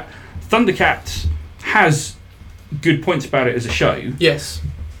gets that. Thundercats has good points about it as a show. Yes.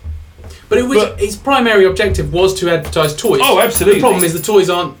 But its primary objective was to advertise toys. Oh, absolutely. The problem is the toys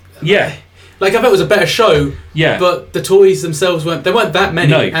aren't... Yeah. Like, I bet it was a better show, but the toys themselves weren't that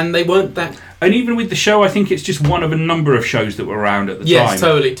many, and they weren't that... And even with the show, I think it's just one of a number of shows that were around at the time. Yes,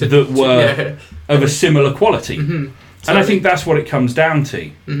 totally. That were of a similar quality. Mm-hmm, totally. And I think that's what it comes down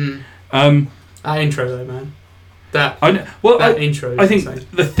to. Mm-hmm. That intro, though, man. That intro is I think insane.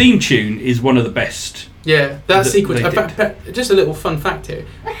 the theme tune is one of the best. Yeah, that sequence. Just a little fun fact here.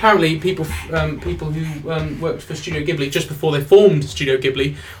 Apparently, people who worked for Studio Ghibli just before they formed Studio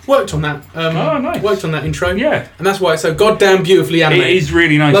Ghibli worked on that. Nice. Worked on that intro. Yeah, and that's why it's so goddamn beautifully animated. It is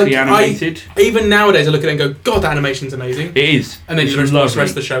really nicely animated. Even nowadays, I look at it and go, "God, that animation's amazing." It is. And then you watch the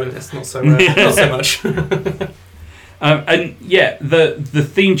rest of the show, and it's not so not so much. And yeah, the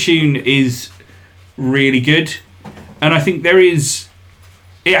theme tune is really good, and I think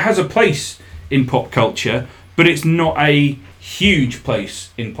it has a place in pop culture, but it's not a huge place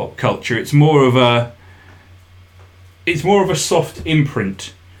in pop culture. It's more of a soft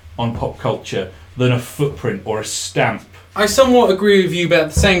imprint on pop culture than a footprint or a stamp. I somewhat agree with you, but at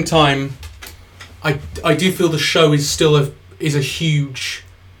the same time, I do feel the show is still a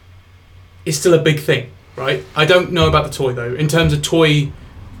big thing, right? I don't know about the toy though. In terms of toy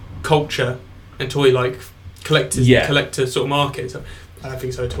culture and toy like collector sort of market, I don't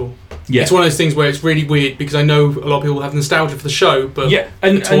think so at all. Yeah. It's one of those things where it's really weird because I know a lot of people have nostalgia for the show, but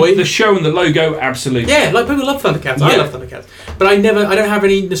and the show and the logo, absolutely. Yeah, like people love Thundercats. Yeah. I love Thundercats, but I don't have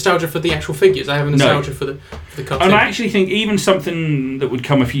any nostalgia for the actual figures. I have a nostalgia for the cartoon. And I actually think even something that would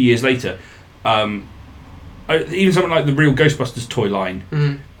come a few years later, even something like the real Ghostbusters toy line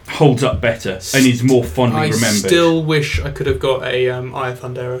holds up better and is more fondly remembered. I still wish I could have got a Eye of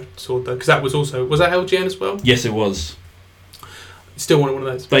Thundera sword though, because that was that LGN as well? Yes, it was. Still wanted one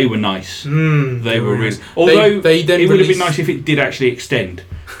of those. They were nice. They were really. Although it would have been nice if it did actually extend,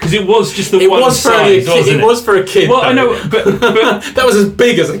 because it was just the one size. It was for a kid. Well, I know, but that was as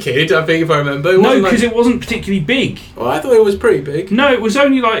big as a kid. I think, if I remember. No, because it wasn't particularly big. Well, I thought it was pretty big. No, it was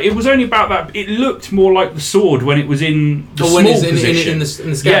only about that. It looked more like the sword when it was in the small position. in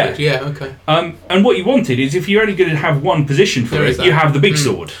the scabbard. Yeah, okay. And what you wanted is, if you're only going to have one one position for it, you have the big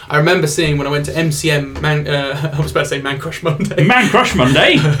sword. I remember seeing when I went to MCM, I was about to say Man Crush Monday. Man Crush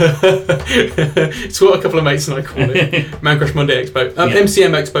Monday? It's what a couple of mates and I call it. Man Crush Monday Expo.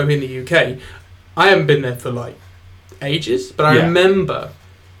 MCM Expo in the UK. I haven't been there for like ages, but I remember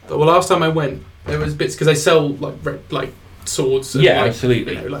that the last time I went, there was bits, because they sell like swords. And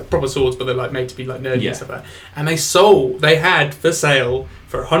absolutely. You know, like proper swords, but they're like made to be like nerdy and stuff like that. And they had for sale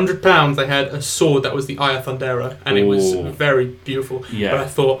for £100. They had a sword that was the Eye of Thundera, and it was very beautiful. Yeah. But I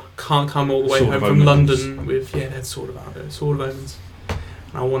thought, can't come all the way home from London with they had Sword of Omens, and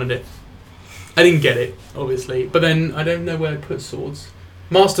I wanted it. I didn't get it, obviously, but then I don't know where to put swords.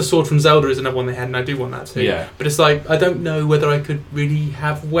 Master Sword from Zelda is another one they had, and I do want that too. Yeah. But it's like, I don't know whether I could really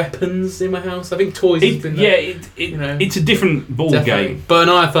have weapons in my house. I think toys has been it's a different ball game. But an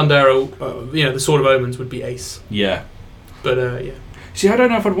Eye of Thundera, the Sword of Omens would be ace. Yeah. But See, I don't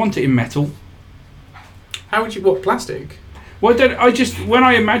know if I'd want it in metal. How would you? What, plastic? Well, when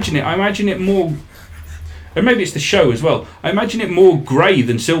I imagine it more. And maybe it's the show as well. I imagine it more grey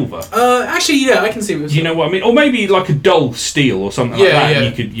than silver. Actually, yeah, I can see what you're saying. You know what I mean? Or maybe like a dull steel or something like that. Yeah.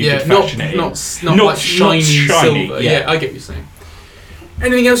 You could fashion it in. Not like shiny silver. Yeah, I get what you're saying.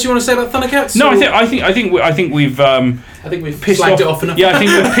 Anything else you want to say about Thundercats? No, I think we've pissed it off enough. Yeah, I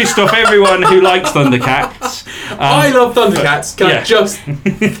think we've pissed off everyone who likes Thundercats. I love Thundercats. Can I just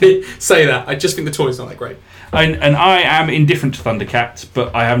say that? I just think the toy's not that great. And I am indifferent to Thundercats,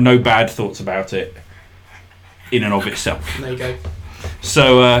 but I have no bad thoughts about it in and of itself. There you go.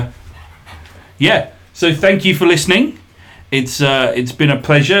 So, So thank you for listening. It's been a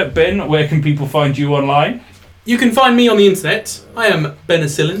pleasure. Ben, where can people find you online? You can find me on the internet. I am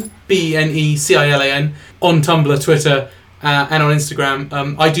Benecilan, Benecilan, on Tumblr, Twitter, and on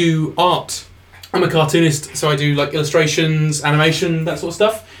Instagram. I do art. I'm a cartoonist, so I do like illustrations, animation, that sort of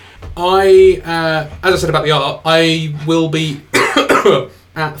stuff. As I said about the art, I will be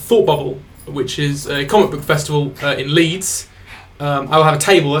at Thought Bubble, which is a comic book festival in Leeds. I'll have a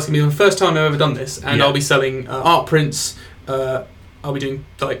table. That's going to be the first time I've ever done this, and I'll be selling art prints. I'll be doing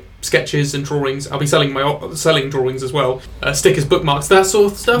like sketches and drawings. I'll be selling drawings as well, stickers, bookmarks, that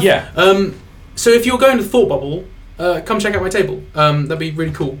sort of stuff. Yeah. So if you're going to Thought Bubble, come check out my table. That'd be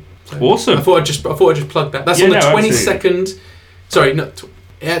really cool. So Awesome. I thought I'd just plug that. That's on the 22nd. Sorry,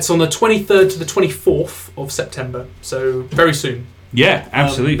 it's on the 23rd to the 24th of September. So very soon. Yeah,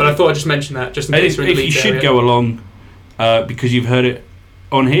 absolutely. But I thought I'd just mention that just in case you're in the Leeds area. If you should go along because you've heard it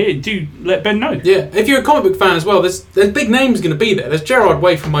on here, do let Ben know. Yeah, if you're a comic book fan as well, there's big names going to be there. There's Gerard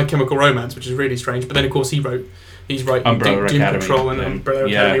Way from My Chemical Romance, which is really strange. But then of course he's writing Umbrella Doom Academy. Patrol and Umbrella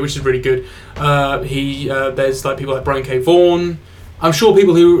Academy, which is really good. There's like people like Brian K. Vaughan. I'm sure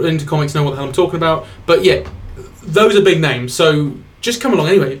people who are into comics know what the hell I'm talking about. But yeah, those are big names. So just come along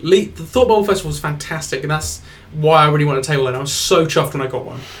anyway. The Thought Bubble Festival is fantastic, and that's why I really want a table there. I was so chuffed when I got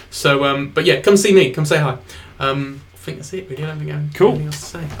one. So, but yeah, come see me. Come say hi. I think that's it, really. I don't think I have anything else to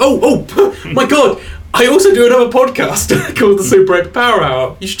say. Oh, my God! I also do another podcast called the Super 8 Power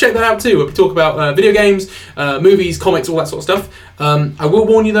Hour. You should check that out too, where we talk about video games, movies, comics, all that sort of stuff. I will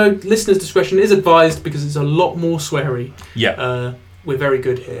warn you though, listeners' discretion is advised because it's a lot more sweary. Yeah. We're very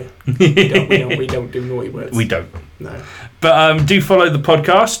good here. We don't do naughty words. We don't. No. But do follow the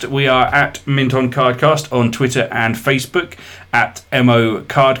podcast. We are at Mint on Cardcast on Twitter and Facebook, at MO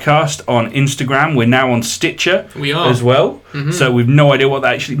Cardcast on Instagram. We're now on Stitcher as well. Mm-hmm. So we've no idea what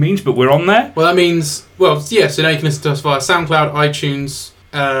that actually means, but we're on there. Well, that means, so now you can listen to us via SoundCloud, iTunes,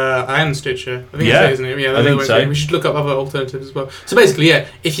 and Stitcher. I think that's it, isn't it? Yeah, I think so. We should look up other alternatives as well. So basically, yeah,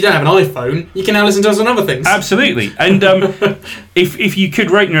 if you don't have an iPhone, you can now listen to us on other things. Absolutely. And if you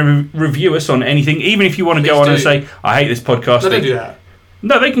could rate and review us on anything, even if you want to go on and say, I hate this podcast. No, don't do that.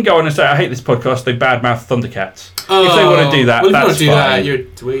 No, they can go on and say, I hate this podcast, they badmouth Thundercats. If they want to do that, that's fine. That, you're a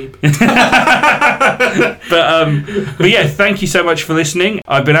dweeb. But yeah, thank you so much for listening.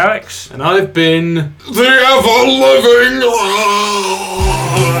 I've been Alex. And I've been the ever-living...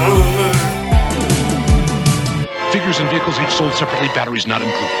 Figures and vehicles each sold separately, batteries not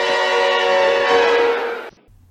included.